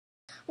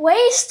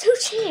Ways to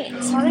cheat.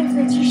 Sonic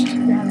Adventures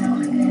 2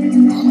 demo.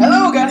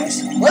 Hello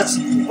guys,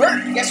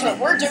 guess what?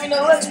 We're doing a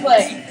Let's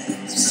Play.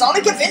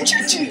 Sonic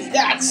Adventure 2,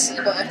 that's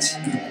but.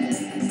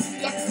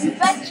 Yes, you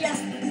betcha.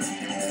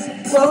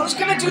 Well, who's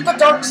gonna do the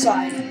dark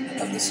side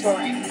of the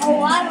story?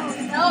 Oh, I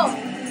don't know.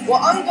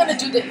 Well, I'm gonna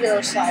do the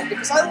hero side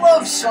because I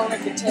love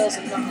Sonic and Tails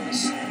and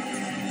Knuckles.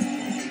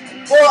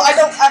 Well, I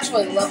don't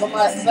actually love them,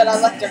 but I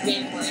like their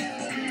gameplay.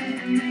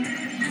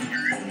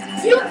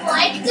 You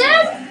like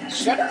them?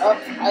 Shut up.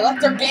 I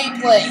like their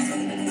gameplay.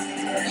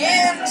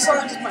 And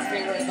Sonic is my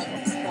favorite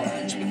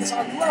Edge because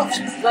I love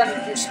running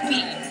through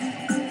speed.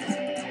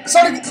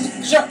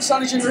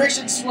 Sonic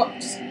Generation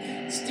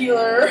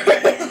Stealer.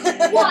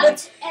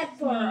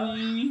 Whatever.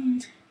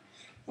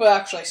 Well,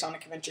 actually,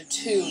 Sonic Adventure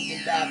 2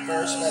 did that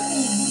first,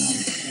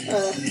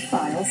 but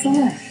File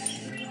select.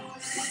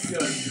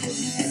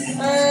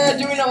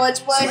 Doing a Let's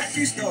Play. Select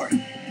your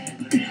story.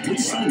 Which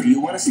scene do you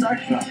want to start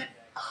from?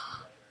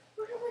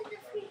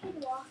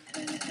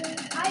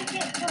 I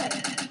get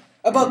good.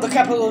 About the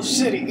capital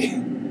city.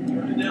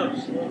 Turn it down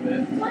just a little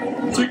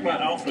bit. Sigma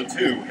Alpha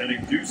 2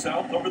 heading due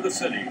south over the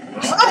city.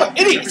 I'm an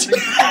idiot.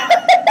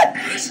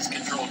 This is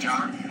Control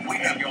Tower. We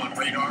have you on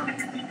radar.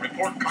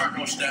 Report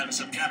cargo status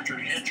of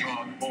captured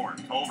Hedgehog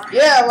board. Over.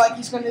 Yeah, like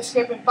he's going to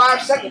escape in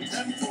 5 seconds.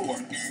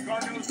 10-4.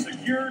 Cargo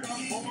secured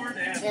on board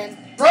And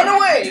run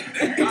away!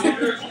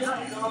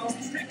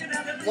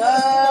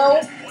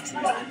 No. What's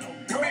that?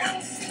 Come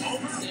in.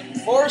 Over.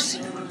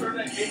 Enforcer.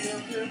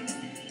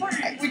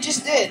 We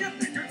just did.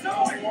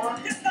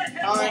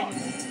 Fine.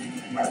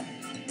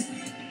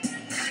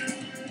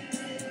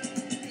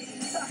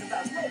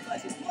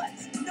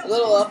 A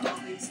little up.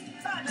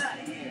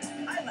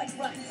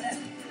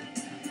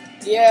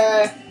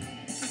 Yeah.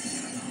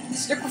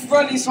 Stick with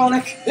running,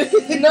 Sonic.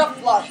 Not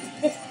flying.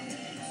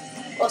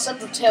 Well, except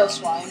for Tails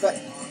flying, but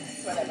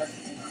whatever.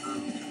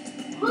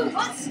 Ooh,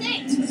 what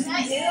stinks? Was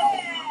that you?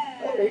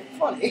 Very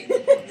funny.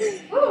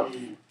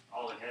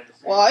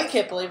 Well, I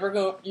can't believe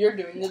you're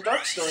doing the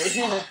dark story.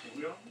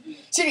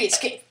 City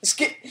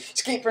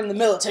escape from the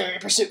military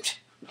pursuit.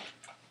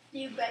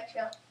 You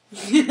betcha.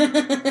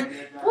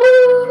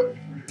 Woo!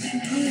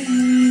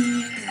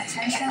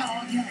 Attention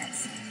all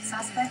units.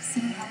 Suspect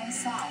seen heading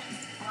south.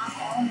 Block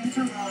all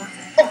major roads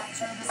and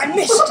capture the... I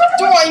missed!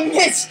 I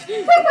missed!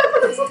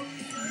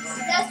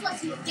 That's what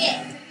you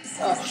get.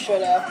 Oh,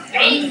 shut up.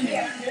 Right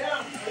here.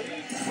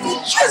 You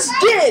just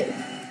did!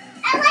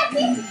 I like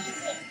this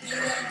music.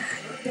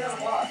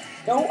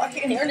 No, I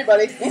can't hear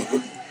anybody.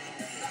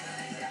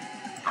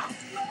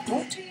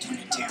 Don't turn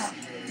it down.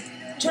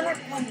 Turn it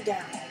one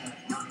down.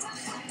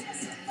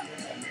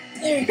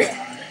 There you go.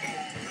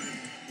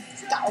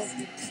 Down.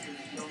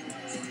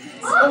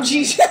 Oh,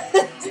 jeez.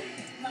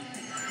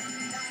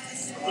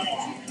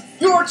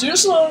 You're too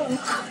slow.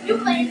 You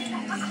landed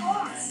on my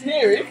car.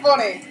 Very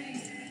funny.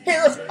 Hey,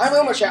 look, I'm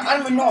Omasha.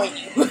 I'm annoying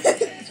you. You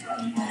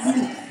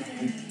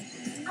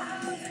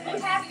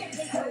have to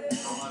take a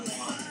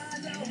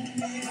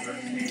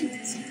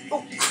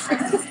Oh.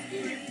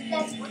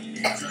 That's what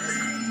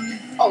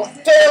Oh,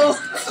 Phil!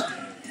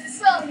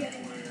 so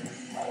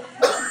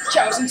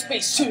Chow's in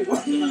space too.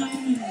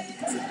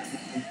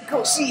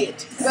 Go see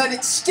it. But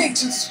it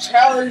stinks. It's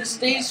Chow in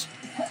space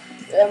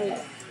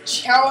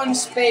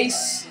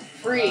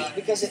free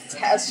because it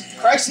has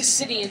Crisis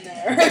City in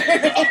there.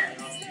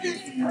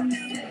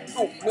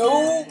 Oh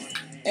no!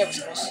 It was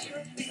close.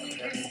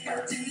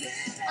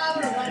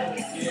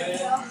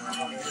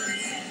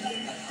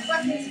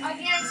 I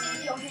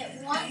guarantee you'll hit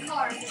one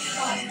car and get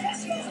shot.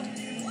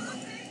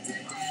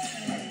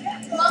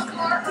 One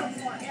car or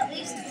more, at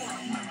least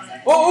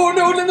one. Oh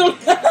no! No,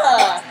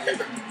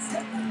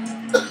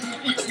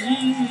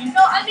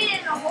 I mean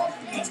in the whole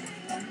thing.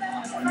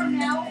 From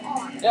now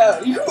on. No,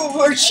 you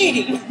were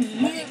cheating.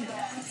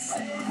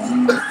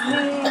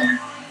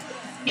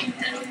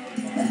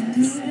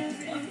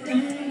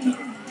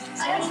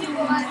 I don't see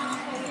why.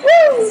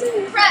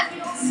 Woo! Crap, you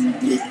don't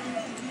see.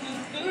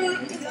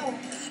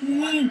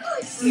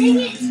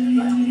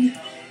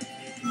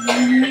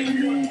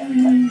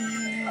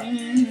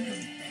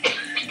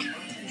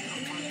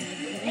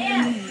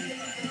 Dang it!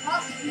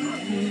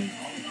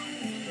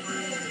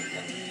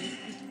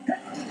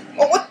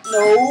 Oh, what?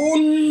 No!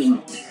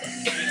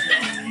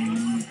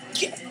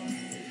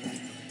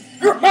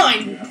 You're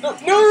mine!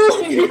 No!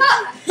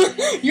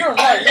 You're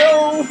mine!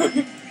 No!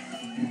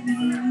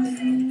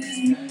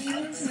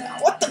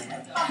 What the?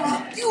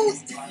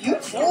 You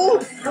fool!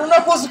 You're not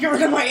supposed to get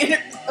rid of my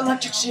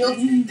electric shield.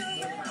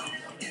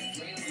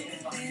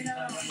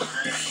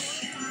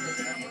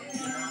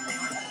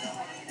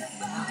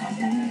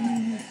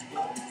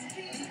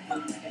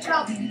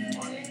 Trouble.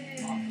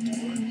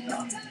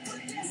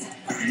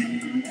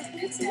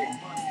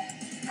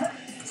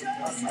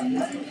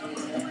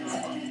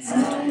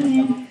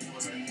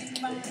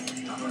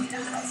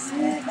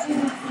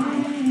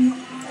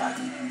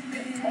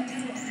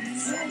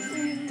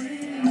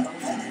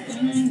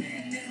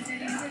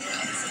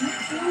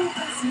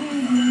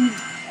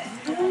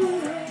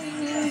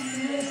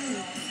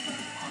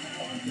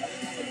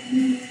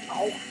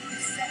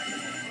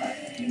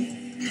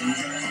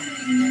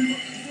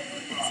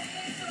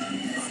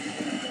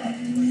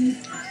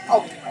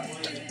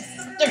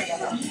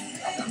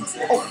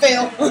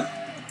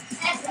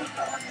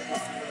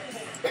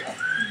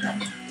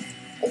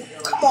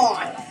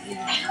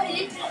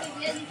 You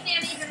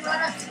can't even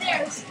run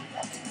upstairs.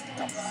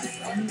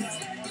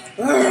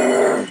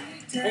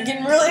 I'm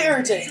getting really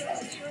irritated.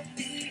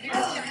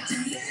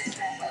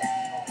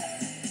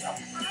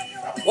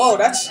 Whoa,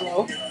 that's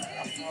slow.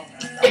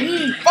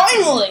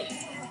 Finally!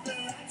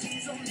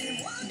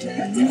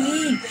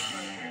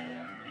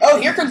 Oh,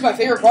 here comes my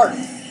favorite part.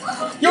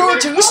 You're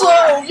too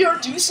slow! You're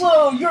too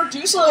slow! You're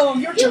too slow!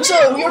 You're too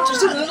slow! You're too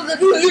slow!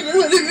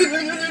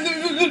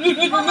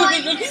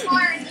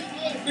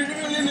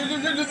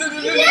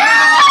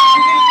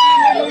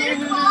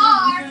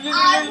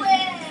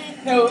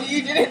 No,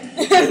 you didn't.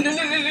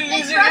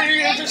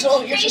 You're too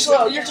slow. You're too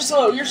slow. You're too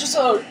slow. You're too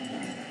slow.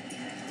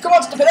 Come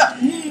on, step it up.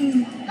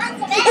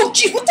 Oh,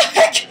 gee, what the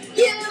heck?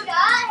 You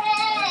got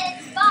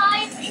hit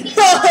by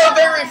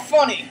Very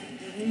funny.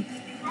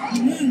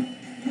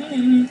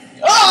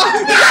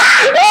 Oh!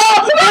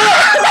 Oh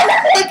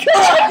my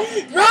God!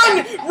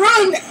 Run!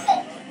 Run!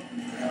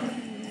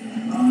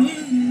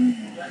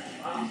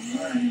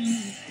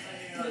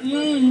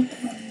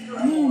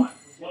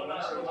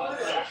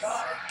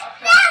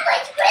 That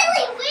was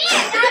really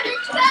weird on the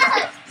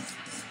truck.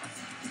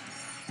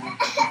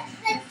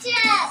 The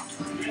truck.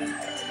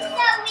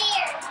 So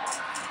weird.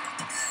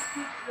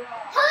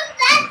 Who's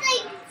that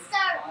thing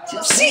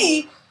start? See?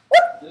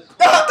 What?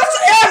 That's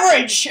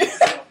average.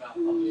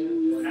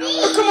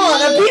 Oh, come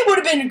on, a B would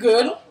have been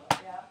good.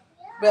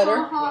 Better.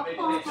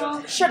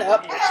 Shut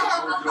up.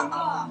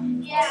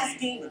 Yeah. This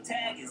game of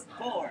tag is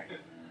boring.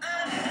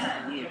 I'm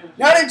out of here.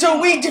 Not until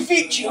we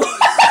defeat you.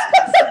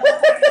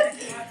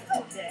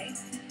 Okay.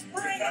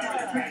 Bring it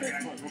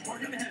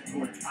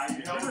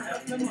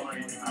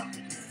on.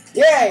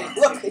 Yay!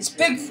 Look, it's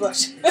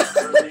Bigfoot.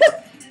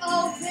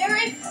 Oh,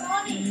 very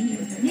funny.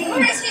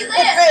 Where does he It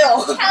live?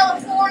 failed.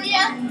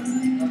 California.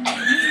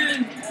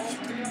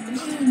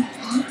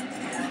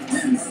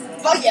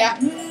 Oh yeah.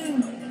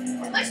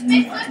 Which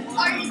Bigfoot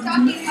are you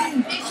talking about?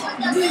 Bigfoot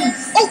that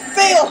lives Oh,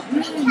 fail.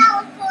 in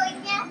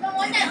California? The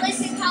one that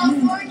lives in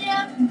California?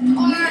 Or the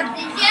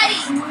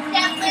Yeti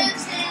that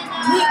lives in,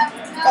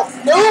 Oh,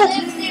 no.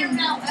 lives near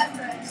Mount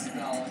Everest?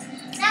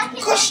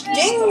 Gosh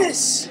dang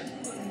this.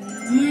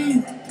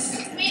 We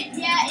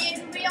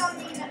all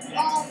need to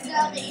all know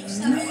that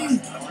each other.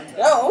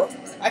 No,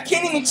 I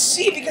can't even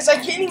see because I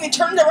can't even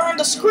turn around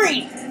the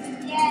screen.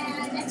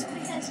 Yeah, that's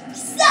because we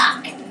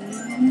suck.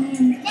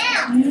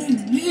 Now.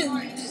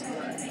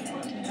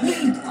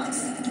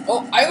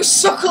 Oh, I was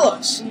so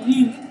close.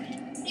 You know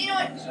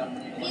what?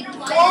 You know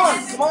Come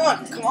on, come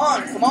on, come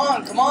on, come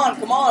on, come on,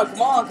 come on,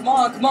 come on, come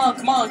on, come on,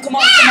 come on, come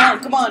on, come on,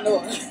 come on,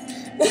 no.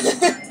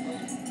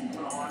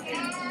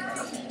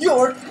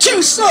 You're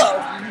too slow.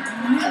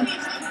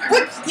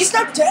 What? He's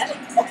not dead?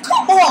 Oh,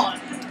 come on.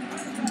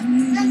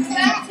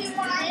 Back to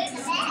my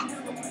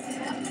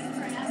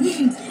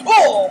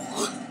Oh.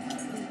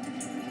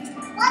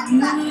 What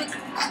the?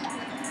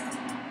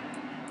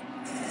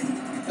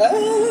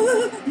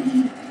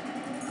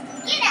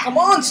 Come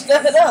on,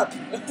 step it up.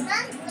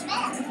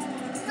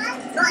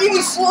 You're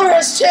even slower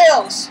as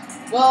Tails.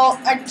 Well,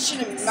 I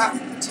shouldn't knock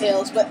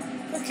Tails, but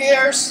who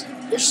cares?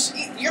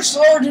 You're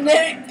slower than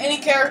any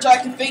character I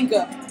can think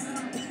of.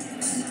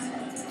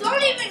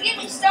 Don't even get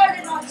me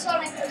started on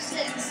Sonic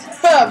 06.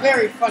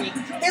 Very funny.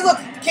 Hey, look,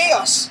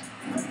 Chaos.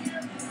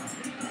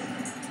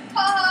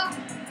 Haha,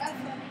 that's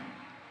funny.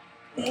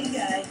 Hey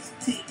guys,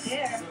 take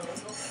care.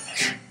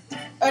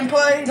 And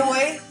by the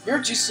way,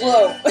 you're too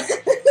slow.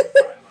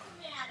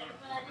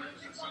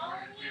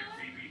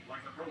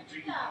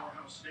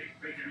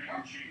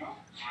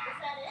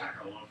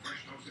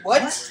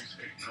 What?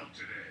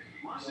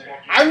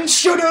 I'm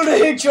Shadow the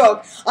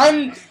Hedgehog.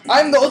 I'm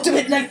the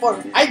ultimate night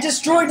form. I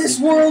destroy this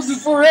world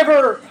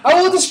forever.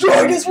 I will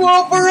destroy this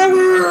world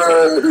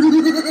forever.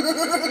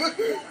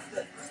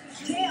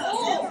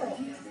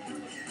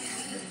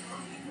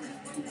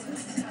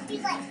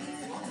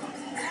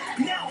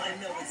 Now I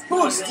know it's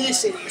Who's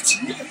this idiot?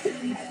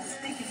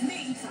 thinking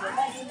me to the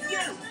left of you.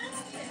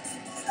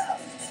 So,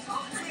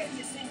 where do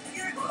you think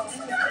you're going?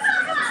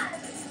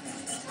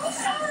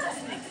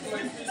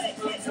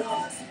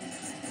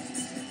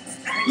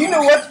 You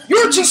know what?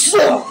 You're too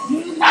slow.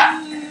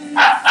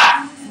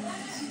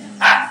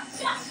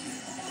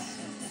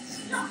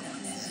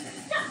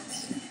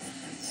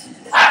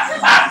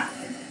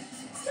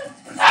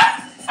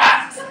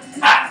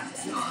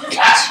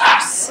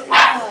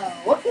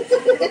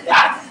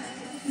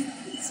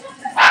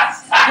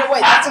 No,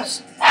 wait,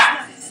 that's a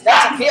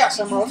Chaos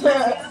Emerald.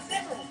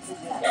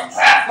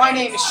 My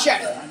name is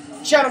Shadow.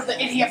 Shadow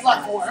the idiot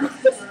platform.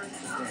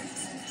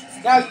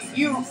 Now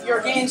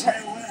your games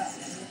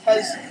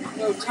has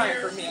no time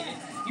for me.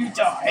 You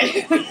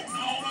die.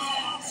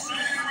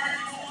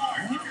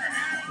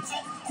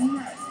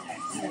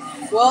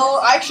 Well,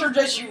 I sure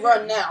just you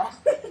run now.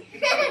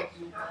 Yeah.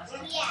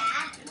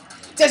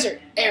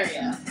 Desert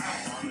area.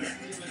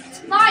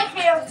 It's my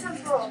Chaos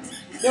Emerald.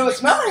 No,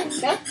 it's mine.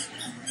 Huh?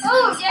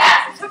 Oh,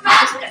 yeah. It's a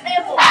Master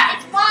Emerald.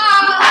 It's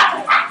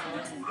mine.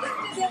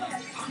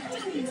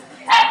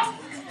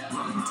 What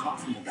are you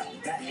talking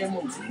about? That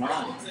emerald's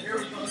mine.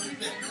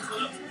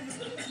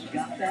 You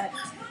got that?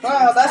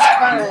 Wow, that's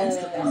kind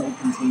Master of... Emerald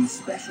contains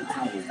special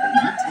powers that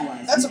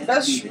neutralize That's the the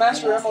best energy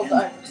Master that Emerald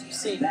comes I've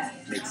seen.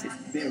 That makes it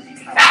very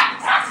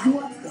powerful.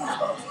 What the?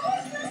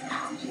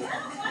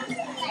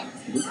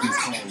 This one's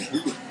calling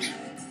who?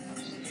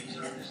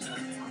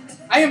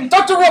 I am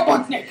Dr.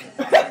 Robotnik!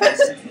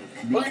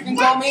 Or you can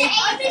call me...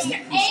 I'm Mr.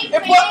 And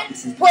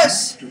Eggman.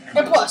 plus,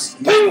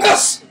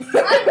 Pingus!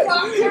 I'm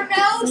Dr.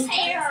 Nose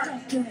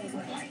Hair.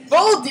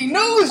 Baldy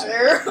nose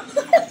hair!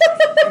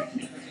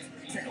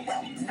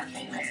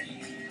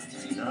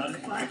 Not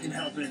if I can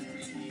help it.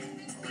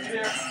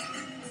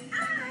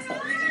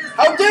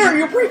 How dare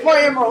you break my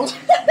emerald!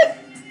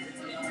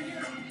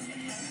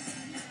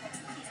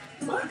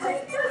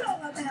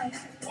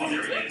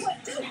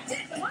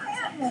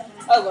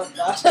 I love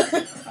that.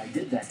 I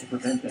did that to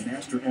prevent the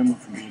Master Emerald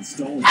from being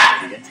stolen,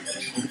 idiot.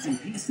 If it's in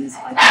pieces,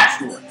 I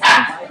can restore it. And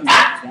by the way,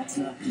 that's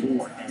not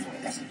your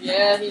emerald.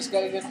 Yeah, he's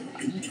got a good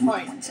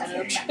point.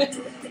 I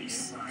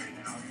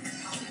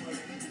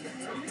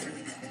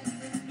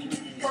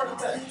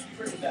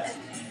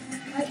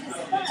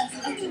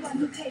disperse anyone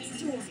who takes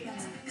Jules down.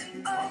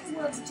 I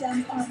will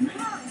jump on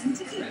mine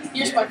to keep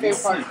Here's my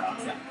favorite part.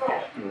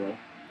 Girl.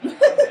 I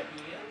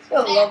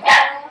love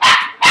that.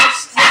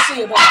 Let's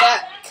see about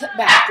that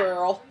back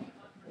girl.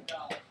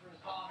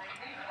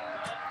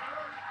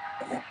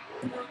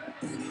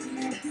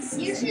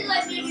 You should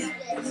let me do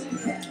this.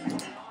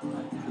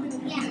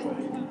 Yeah.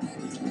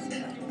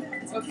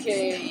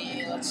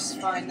 Okay, let's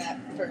find that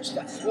first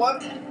guy.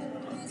 What?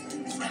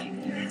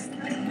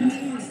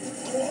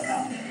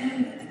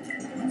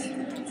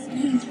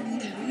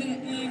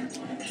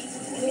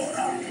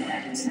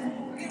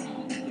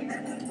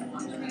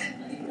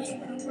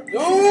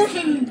 Ooh.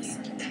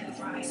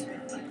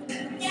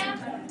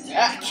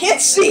 I can't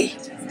see.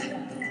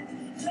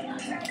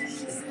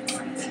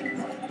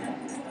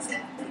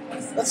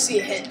 Let's see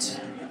a hint.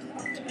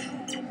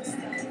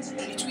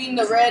 Between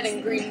the red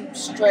and green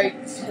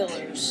striped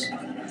pillars.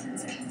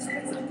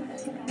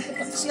 What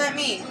does that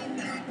mean?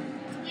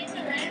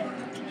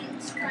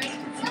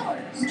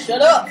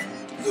 Shut up!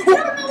 You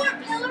don't know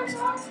what pillars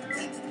are?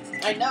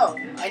 I know.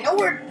 I know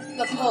where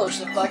the pillars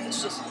look like.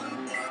 It's just.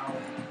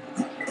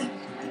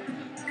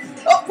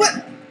 Oh,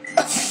 what?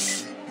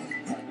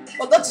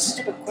 Well, that's a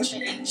stupid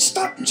question.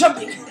 Stop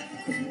jumping!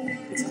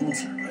 It's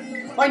closer.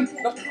 Mine.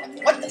 No,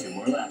 what? Two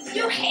more left.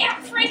 You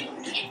can't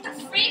freaking get the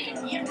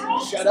freaking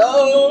emerald. Shut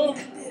up!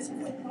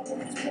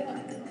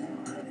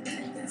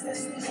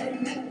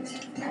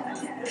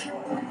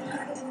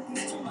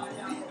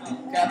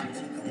 Okay.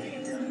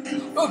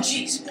 Oh,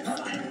 jeez.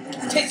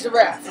 Take the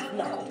wrath,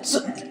 Knuckles.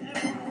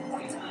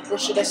 Or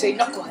should I say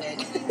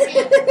Knucklehead?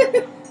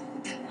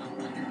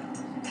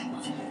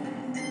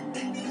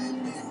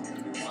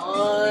 Come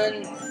on,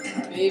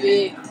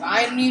 baby.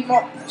 I need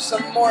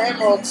some more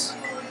emeralds.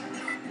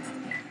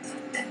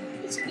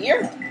 It's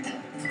here.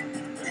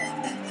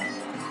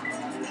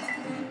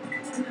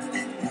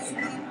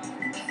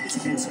 It's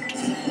closer.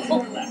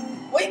 Oh,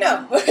 wait,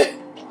 no.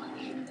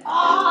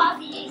 Ah,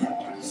 the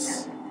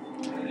emeralds.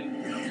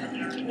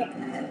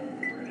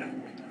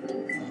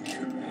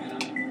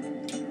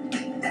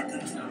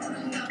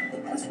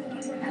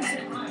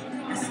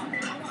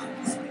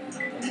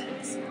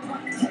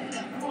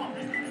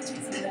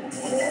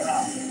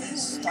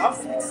 Stop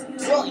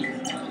drilling.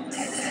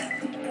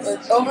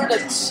 Over the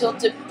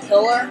tilted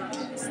pillar.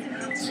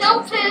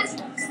 Tilted.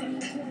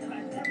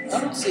 I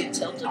don't see a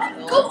tilted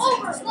pillar. Go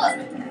over. Look.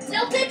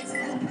 Tilted.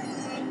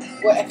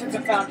 What? I think I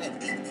found it.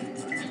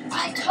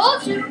 I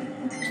told you.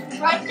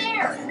 Right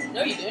there.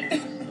 No, you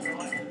didn't.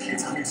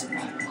 It's closer. I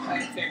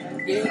think I'm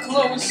getting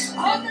close.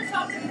 On the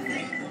top of the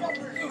freaking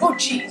pillar. Oh,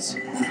 jeez.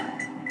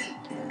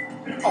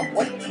 Oh,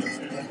 what?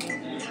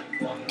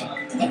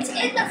 It's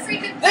in the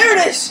freaking. There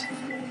it is!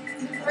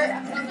 Right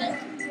above it.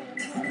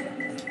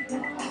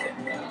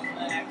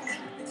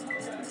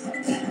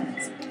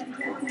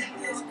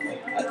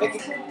 I think I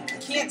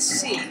can't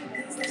see.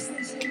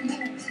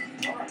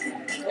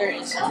 There it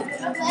is. Oh,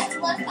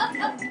 left,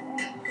 up.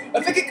 I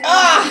think it.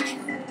 Ah!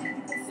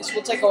 This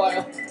will take a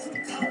while.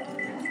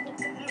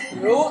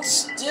 Hold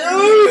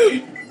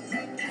still!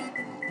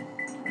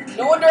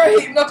 No wonder I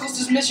hate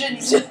Knuckles'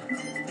 missions.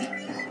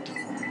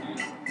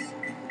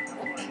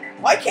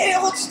 Why can't it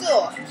hold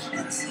still?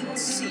 Let's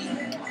see.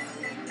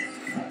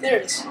 There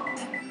it is.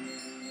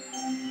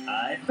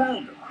 I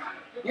found him.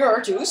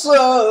 You're too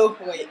slow.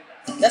 Wait,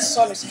 that's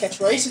Sonic's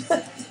catchphrase.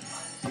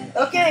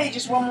 Okay,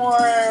 just one more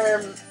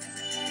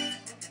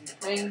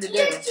thing to do.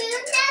 You're too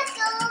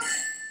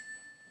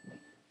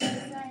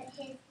knuckles.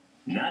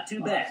 Not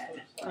too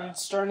bad. I'm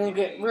starting to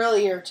get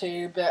really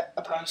irritated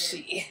upon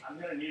C.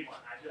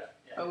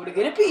 I would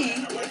get a P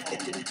if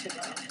it didn't tip.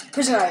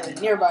 Prison Island,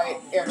 nearby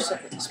air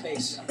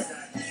space.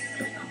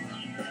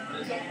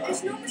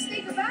 There's no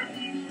mistake about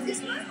it.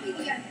 This might be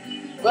the end.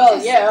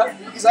 Well, yeah,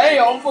 because I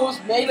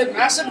almost made a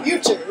massive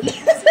U-turn.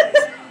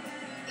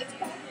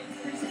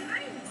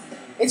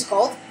 It's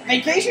called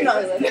Vacation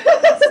Island.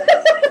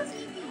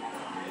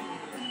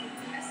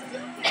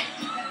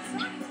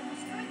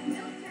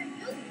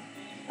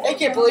 I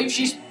can't believe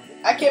she's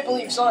I can't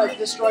believe Sonic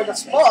destroyed a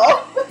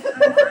spa. I'm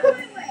on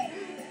my way.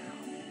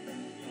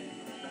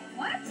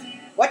 What?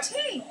 What?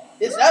 Hey,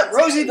 Is that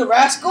Rosie the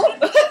Rascal?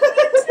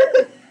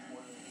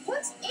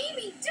 what's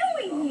Amy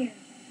doing here?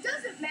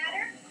 Doesn't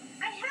matter.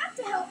 I have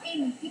to help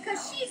Amy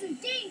because she's in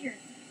danger.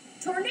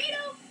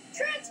 Tornado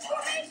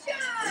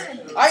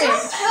transformation! I am.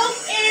 Help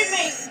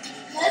Amy.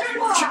 Let her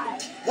fly.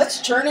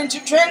 Let's turn into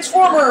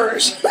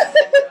Transformers.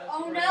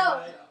 Oh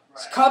no.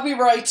 It's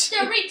copyright.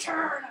 The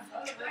return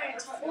of the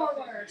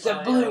Transformers. The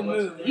Blue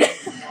Moon.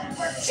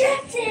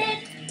 Rejected.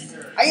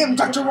 I am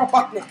Dr.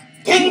 Robotnik.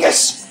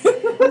 Pingus!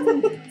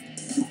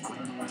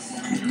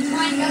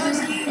 My nose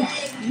is big.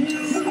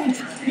 My nose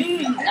is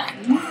big.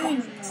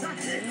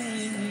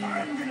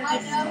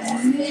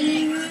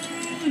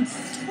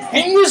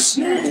 Pingus!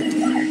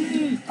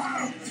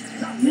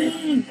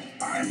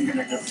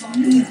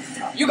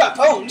 You got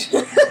pwned.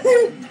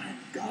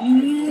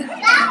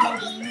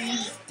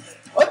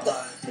 What the?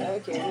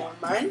 Okay, never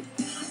mind.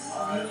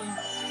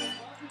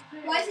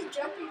 Why is it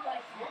jumping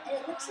like that?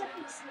 It looks like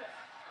it's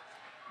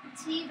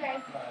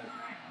teabag.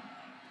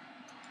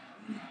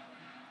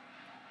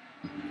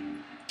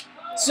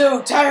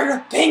 So tired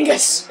of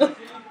Pingus.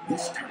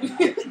 This time I'll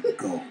let you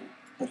go.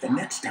 But the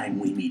next time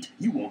we meet,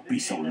 you won't be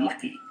so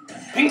lucky.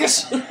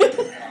 Pingus!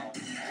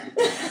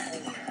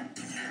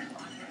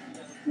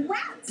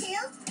 Wow,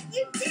 Tails,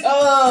 you did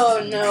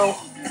Oh no.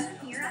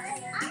 here on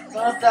this island.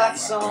 Not that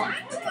song. I'm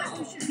the one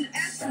who should be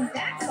asking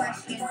that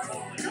question.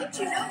 Don't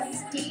you know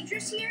it's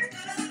dangerous here?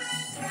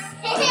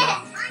 I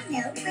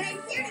know, but I'm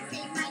here to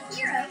save my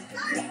hero,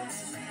 Sonic.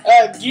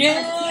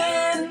 Again!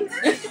 I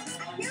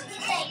know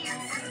that I am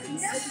up to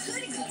no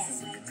good again.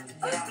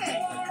 Okay,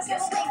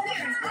 just stay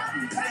here and I'll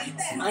be right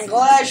back. I'm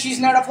glad she's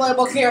not a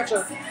playable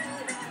character.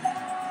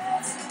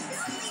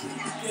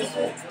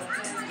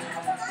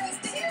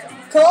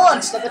 Come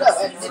on, step it up.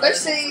 Did I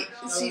see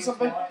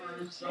something?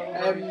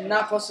 I'm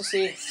not supposed to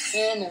see.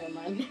 Never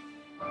mind.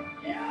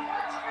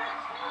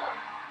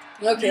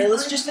 Okay,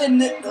 let's just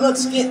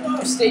let's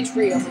get stage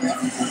 3 over there.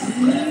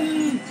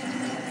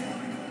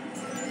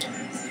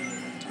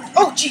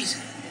 Oh, jeez.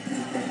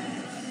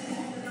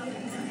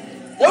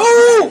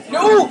 No!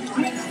 No!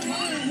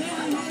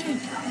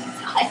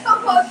 I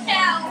almost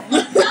now.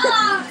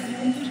 Ah!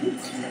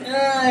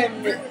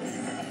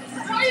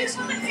 Why are you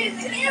so much in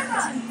the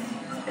camera?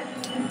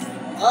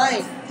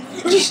 Fine.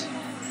 Jeez.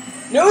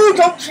 No,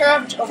 don't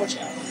trap. Oh, watch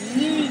out.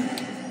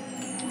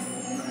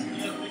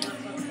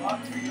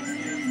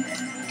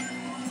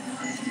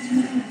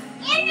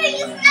 Andrew,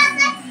 you smell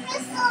that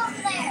crystal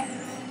over there.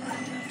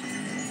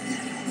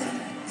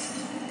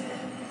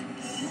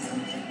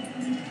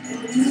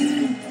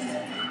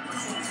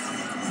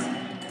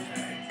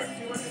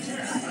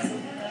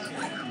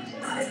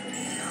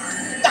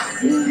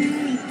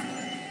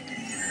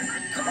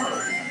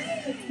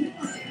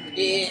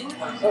 Yeah.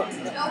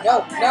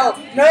 Oh,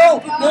 no.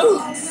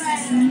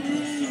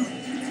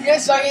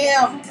 Yes, I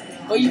am.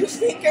 What do you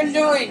think I'm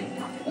doing?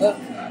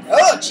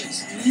 Oh,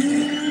 jeez.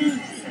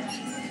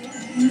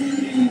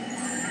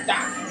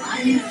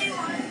 I'm the only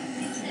one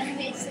that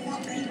makes it.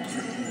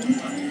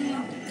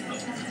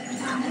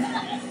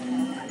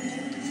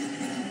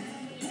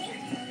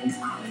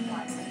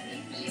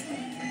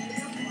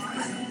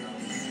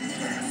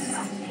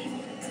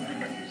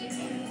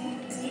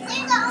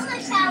 There's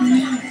almost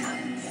happening.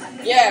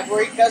 Yeah,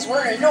 because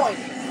we're annoying.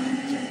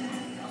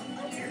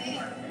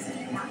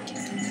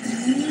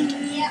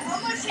 Yeah,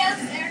 almost out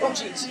there. Oh,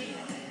 jeez.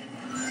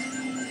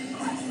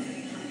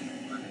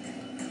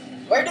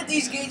 Where did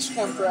these gates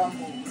come from?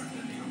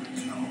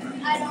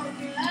 I don't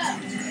know.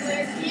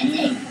 Where did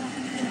they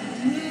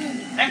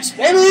come? I'm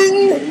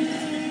spinning!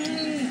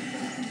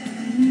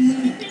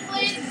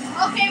 Stupidly.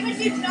 Okay, when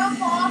you jump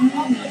off,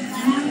 I'll be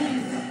loud.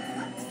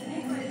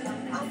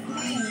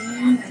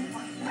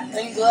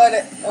 I'm glad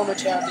that Elma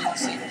Chow didn't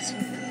see this.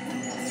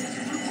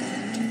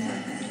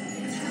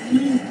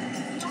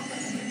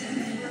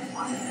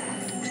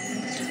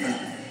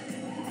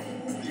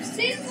 It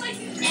seems like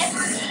you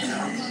never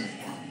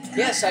need.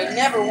 Yes, I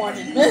never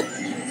wanted.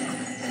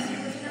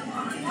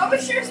 I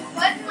was sure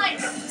button like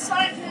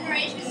Sonic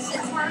Generations to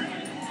turn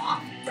it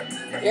off.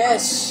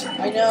 Yes,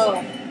 I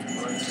know.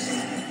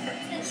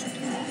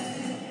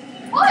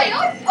 Oh,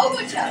 you're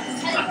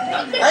overcharged.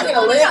 I'm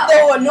gonna live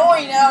though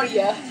annoying out of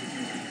ya.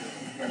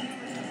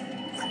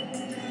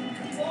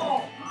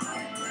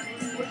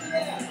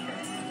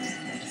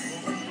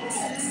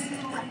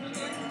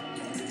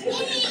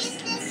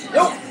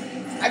 Nope.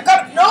 I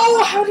got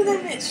no. How did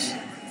I miss?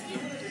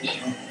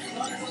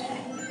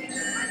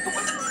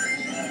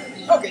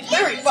 Okay,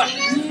 very funny.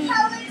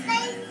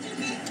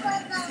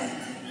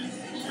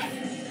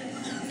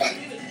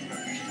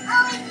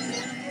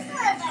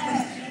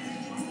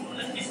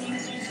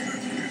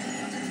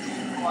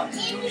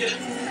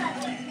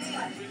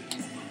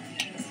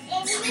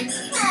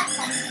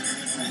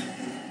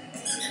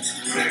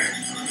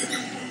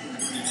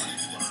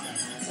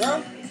 Huh?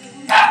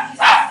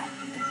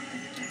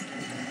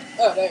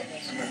 Oh, there it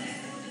is.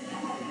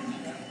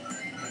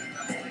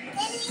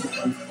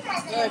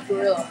 Yeah, for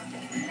real.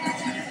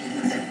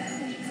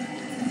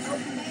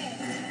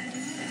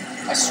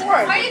 I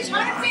swear. Are you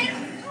Sonic fan?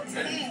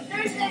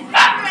 There's the different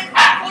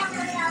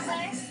corner that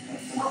way.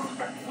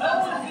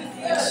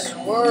 I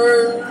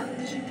swear.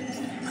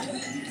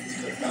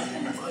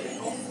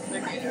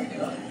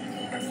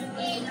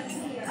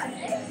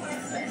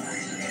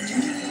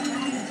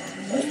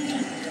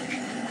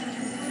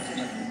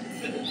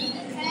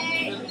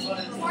 Hey,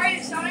 are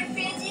you Sonic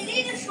fan? You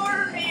need a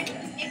shorter man.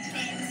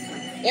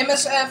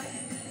 MSF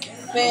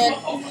fan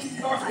 1.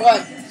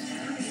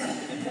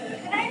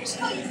 Can I just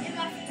call you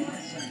MF?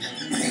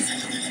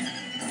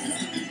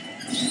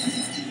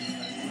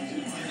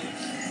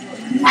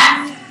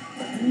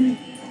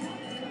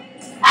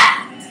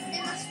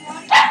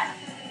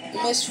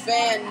 MS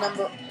fan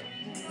number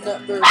 4.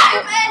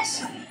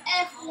 MSF1.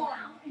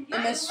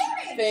 MS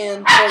fan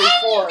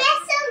 44.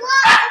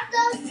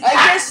 I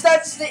guess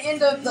that's the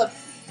end of the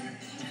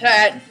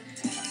pad.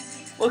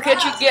 We'll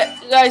catch you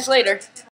guys later.